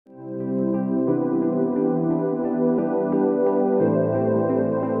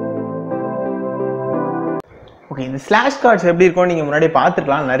Okay, இந்த slash cards எப்படி இருக்கும்னு நீங்கள் முன்னாடி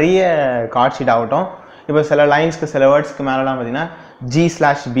பார்த்துக்கலாம். நிறைய கார்ட் ஷீட் ஆகட்டும். இப்போ சில லைன்ஸ்க்கு சில வேர்ட்ஸ்க்கு மேலெலாம் பார்த்தீங்கன்னா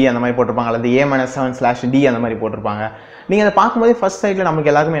G/B அந்த மாதிரி போட்டிருப்பாங்க, அல்லது A-7/D அந்த மாதிரி போட்டிருப்பாங்க. நீங்கள் அதை பார்க்கும்போது ஃபர்ஸ்ட் சைடில்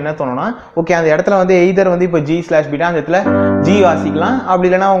நமக்கு எல்லாருக்குமே என்ன தோணும்னா, ஓகே அந்த இடத்துல வந்து எய்தர் வந்து இப்போ G/B அந்த இடத்துல G வாசிக்கலாம், அப்படி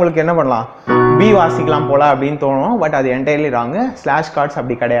இல்லைனா உங்களுக்கு என்ன பண்ணலாம், B வாசிக்கலாம் போல அப்படின்னு தோணும். பட் அது என்டையர்லி ராங்கு. ஸ்லாஷ் கார்ட்ஸ்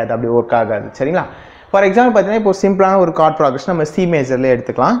அப்படி கிடையாது, அப்படி ஒர்க் ஆகாது. சரிங்களா? ஃபார் எக்ஸாம்பிள் பார்த்தீங்கன்னா இப்போ சிம்பிளான ஒரு கார்ட் ப்ராக்ரஷன் நம்ம C மேஜர்லேயே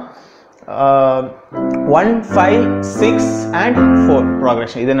எடுத்துக்கலாம். 1, 5, 6 and 4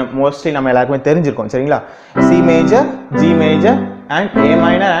 ப்ராக்ரஷன். இது மோஸ்ட்லி நம்ம எல்லாருக்குமே தெரிஞ்சிருக்கோம். சரிங்களா? C major, G major and A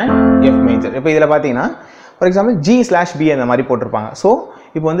minor and F major. இப்போ இதில் பார்த்தீங்கன்னா ஃபார் எக்ஸாம்பிள் G/B அந்த மாதிரி போட்டிருப்பாங்க. ஸோ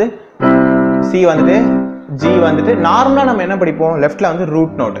இப்போ வந்து C வந்துட்டு G வந்துட்டு நார்மலாக நம்ம என்ன படிப்போம், லெஃப்டில் வந்து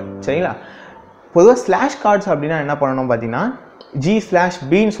ரூட் நோட்டு. சரிங்களா? பொதுவாக ஸ்லாஷ் கார்ட்ஸ் அப்படின்னா என்ன பண்ணணும் பார்த்தீங்கன்னா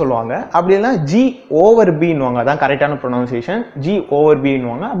G/Bன்னு சொல்லுவாங்க, அப்படி இல்லைனா G/Bன்னுவாங்க. அதான் கரெக்டான ப்ரொனவுன்சியேஷன்.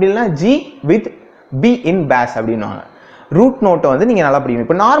 G/Bன்னுவாங்க, அப்படி இல்லைனா G with B in bass அப்படின்வாங்க. ரூட் நோட்டை வந்து நீங்கள் நல்லா படிக்கணும்.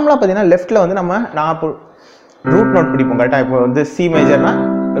 இப்போ நார்மலாக பார்த்தீங்கன்னா லெஃப்ட்டில் வந்து நான் இப்போ ரூட் நோட் படிப்போம் கரெக்டாக. இப்போ வந்து C மேஜர்னா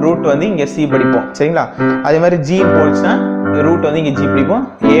ரூட் வந்து இங்கே C படிப்போம். சரிங்களா? அதே மாதிரி G போச்சுன்னா ரூட் வந்து இங்கே G படிப்போம்.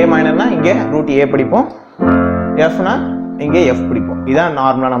 A மைனர்னா இங்கே ரூட் A படிப்போம். Fனா இங்கே F பிடிப்போம். இதான்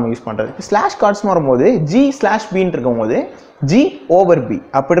நார்மலாக நம்ம யூஸ் பண்ணுறது. ஸ்லாஷ் கார்ட்ஸ் வரும்போது G/Bன்னு இருக்கும்போது G/B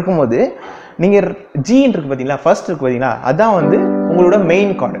அப்படி இருக்கும்போது நீங்கள் Gன்னு இருக்கு பார்த்தீங்களா, ஃபர்ஸ்ட் இருக்கு பார்த்தீங்களா, அதான் வந்து உங்களோட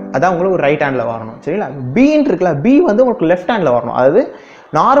மெயின் கார்டு, அதான் உங்களுக்கு ஒரு ரைட் ஹேண்டில் வரணும். சரிங்களா? Bன்னு இருக்குல்ல, B வந்து உங்களுக்கு லெஃப்ட் ஹேண்டில் வரணும். அதாவது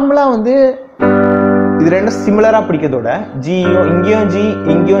நார்மலாக வந்து இது ரெண்டும் சிமிலராக பிடிக்கிறதோட இங்கேயும்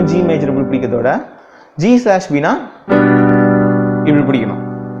G மேஜர் இப்படி பிடிக்கிறதோட G/Bனா இப்படி பிடிக்கணும்.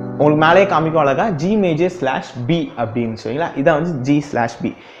 உங்களுக்கு மேலே காமிக்கும் அழகா G மேஜர்/B அப்படின்னு. சரிங்களா? இதான் வந்து G/B.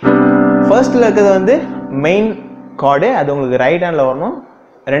 ஃபர்ஸ்ட்ல இருக்கிறது வந்து மெயின் கார்டு, அது உங்களுக்கு ரைட் ஹேண்டில் வரணும்.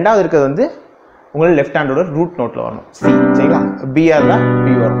 ரெண்டாவது இருக்கிறது வந்து உங்களுக்கு லெஃப்ட் ஹேண்டோட ரூட் நோட்டில் வரணும், C. சரிங்களா? BR தான் B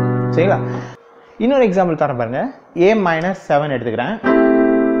வரும். சரிங்களா? இன்னொரு எக்ஸாம்பிள் தரேன் பாருங்க. A-7 எடுத்துக்கிறேன்.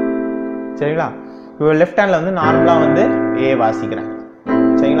 சரிங்களா? இப்போ லெஃப்ட் ஹேண்டில் வந்து நார்மலாக வந்து A வாசிக்கிறேன்.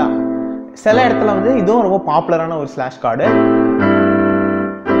 சரிங்களா? சில இடத்துல வந்து இதுவும் ரொம்ப பாப்புலரான ஒரு ஸ்லாஷ் கார்டு.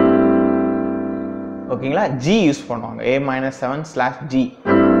 ஓகேங்களா? G யூஸ் பண்ணுவாங்க. A-7/G.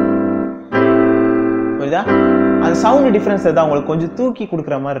 புரியுதா? அந்த சவுண்ட் டிஃபரன்ஸ் தான் உங்களுக்கு கொஞ்சம் தூக்கி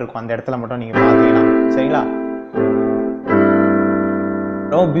கொடுக்குற மாதிரி இருக்கும் அந்த இடத்துல மட்டும் நீங்க பார்த்தீங்கன்னா. சரிங்களா?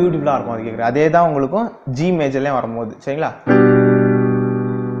 ரொம்ப பியூட்டிஃபுல்லா இருக்கும் அது கேட்குறது. அதே தான் உங்களுக்கும் G மேஜர்லேயும் வரும்போது. சரிங்களா?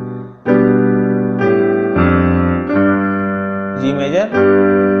 G மேஜர்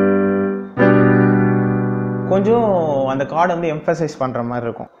கொஞ்சம் அந்த கார்டு வந்து எம்பசைஸ் பண்ணுற மாதிரி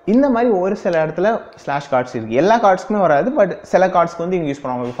இருக்கும். இந்த மாதிரி ஒரு சில இடத்துல ஸ்லாஷ் கார்ட்ஸ் இருக்குது. எல்லா கார்ட்ஸ்க்குமே வராது, பட் சில கார்ட்ஸ்க்கு வந்து இங்கே யூஸ்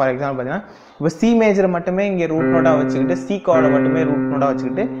பண்ணுவாங்க. ஃபார் எக்ஸாம்பிள் பார்த்தீங்கன்னா இப்போ C மேஜரை மட்டுமே இங்கே ரூட் நோட்டாக வச்சுக்கிட்டு, C கார்டை மட்டுமே ரூட் நோட்டாக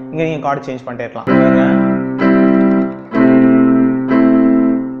வச்சுக்கிட்டு இங்கே நீங்கள் கார்டு சேஞ்ச் பண்ணிட்டே இருக்கலாம்.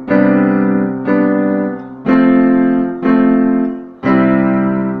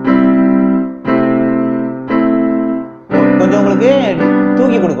 கொஞ்சம் உங்களுக்கு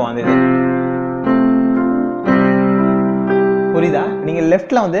தூக்கி கொடுக்கும் அந்த இது. புரியுதா? நீங்க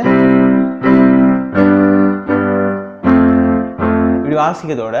லெஃப்ட்ல வந்து இப்படி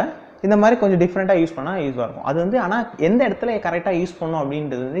வாசிக்கிறதோட இந்த மாதிரி கொஞ்சம் டிஃப்ரெண்டா யூஸ் பண்ணா யூஸா இருக்கும். அது வந்து ஆனா எந்த இடத்துல கரெக்டா யூஸ் பண்ணணும்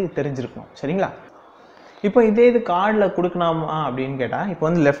அப்படின்றது வந்து தெரிஞ்சிருக்கணும். சரிங்களா? இப்போ இதே இது கார்டில் கொடுக்கலாமா அப்படின்னு கேட்டால், இப்போ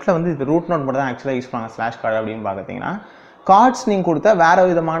வந்து லெஃப்ட்டில் வந்து இது ரூட் நோட் மட்டும் தான் ஆக்சுவலாக யூஸ் பண்ணாங்க ஸ்லாஷ் கார்டு அப்படின்னு பார்த்தீங்கன்னா, கார்ட்ஸ் நீங்கள் கொடுத்தா வேறு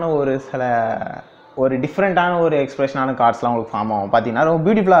விதமான ஒரு டிஃப்ரெண்ட்டான ஒரு எக்ஸ்பிரஷனான கார்ட்ஸ்லாம் உங்களுக்கு ஃபார்ம் ஆகும். பார்த்தீங்கன்னா ரொம்ப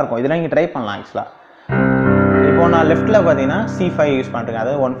பியூட்டிஃபுல்லாக இருக்கும். இதெல்லாம் நீங்கள் ட்ரை பண்ணலாம் ஆக்சுவலாக. இப்போ நான் லெஃப்ட்டில் பார்த்தீங்கன்னா C5 யூஸ் பண்ணுறேன்,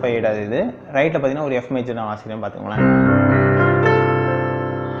 அதாவது 158 அது இது. ரைட்டில் பார்த்தீங்கன்னா ஒரு F மேஜர் நான் வாசிக்கிறேன் பார்த்துக்கோங்களேன்.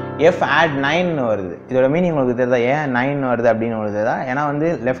 F+9 வருது. இதோட மீனிங் உங்களுக்கு தெரியுதா? ஏன் 9 வருது அப்படின்னு வருது தான். ஏன்னா வந்து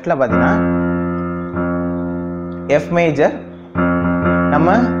லெஃப்ட்டில் பார்த்தீங்கன்னா F மேஜர் நம்ம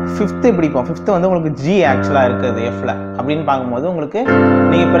 5th பிடிப்போம். 5th வந்து உங்களுக்கு G ஆக்சுவலாக இருக்குது Fல அப்படின்னு பார்க்கும்போது உங்களுக்கு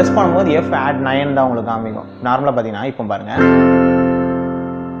நீங்கள் ப்ரெஸ் பண்ணும்போது F+9 தான் உங்களுக்கு காமிக்கும். நார்மலாக பார்த்தீங்கன்னா இப்போ பாருங்கள்,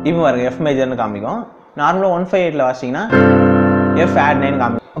 F மேஜர்னு காமிக்கும். நார்மலாக 158ல் வாசிங்கன்னா F+9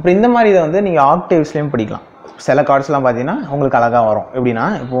 காமிக்கும். அப்புறம் இந்த மாதிரி இதை வந்து நீங்கள் ஆக்டேவ்ஸ்லேயும் படிக்கலாம். சில கார்ட்ஸ்லாம் பார்த்தீங்கன்னா உங்களுக்கு அழகாக வரும். எப்படின்னா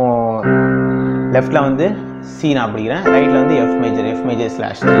இப்போது லெஃப்ட்டில் வந்து C நான் பிடிக்கிறேன், ரைட்டில் வந்து F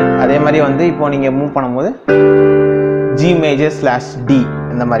மேஜர்/3. அதே மாதிரி வந்து இப்போ நீங்கள் மூவ் பண்ணும்போது G மேஜர்/D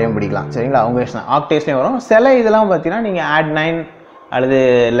இந்த மாதிரியும் பிடிக்கலாம். சரிங்களா? உங்கள் இஷ்டம். ஆக்டேவ்ஸ்லேயும் வரும். சில இதெல்லாம் பார்த்தீங்கன்னா நீங்கள் +9 அல்லது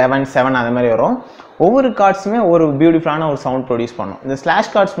 11, 7 அந்த மாதிரி வரும். ஒவ்வொரு கார்ட்ஸுமே ஒரு பியூட்டிஃபுல்லான ஒரு சவுண்ட் ப்ரொடியூஸ் பண்ணும். இந்த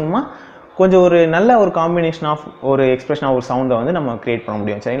ஸ்லாஷ் கார்ட்ஸ் மூலமாக கொஞ்சம் ஒரு நல்ல ஒரு காம்பினேஷன் ஆஃப் ஒரு எக்ஸ்பிரஷன் ஆஃப் ஒரு சவுண்டை வந்து நம்ம கிரியேட் பண்ண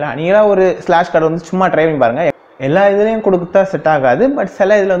முடியும். சரிங்களா? நீங்களாக ஒரு ஸ்லாஷ் கார்டு வந்து சும்மா ட்ரை பண்ணி பாருங்கள். எல்லா இதுலேயும் கொடுத்தா செட் ஆகாது, பட்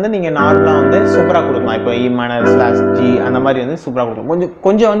சில இதில் வந்து நீங்கள் நார்மலாக வந்து சூப்பராக கொடுக்கலாம். இப்போ E-G அந்த மாதிரி வந்து சூப்பராக கொடுக்கலாம்.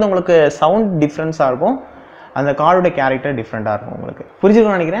 கொஞ்சம் வந்து உங்களுக்கு சவுண்ட் டிஃப்ரென்ஸாக இருக்கும். அந்த கார்டோட கேரக்டர் டிஃப்ரெண்ட்டாக இருக்கும் உங்களுக்கு.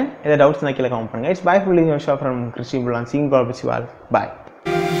 புரிஞ்சுக்கணும்னு நினைக்கிறேன். ஏதாவது டவுட்ஸ் கீழே கமெண்ட் பண்ணுங்கள். It's by fully show from Christie புல்லான். Seeing call with you all. By.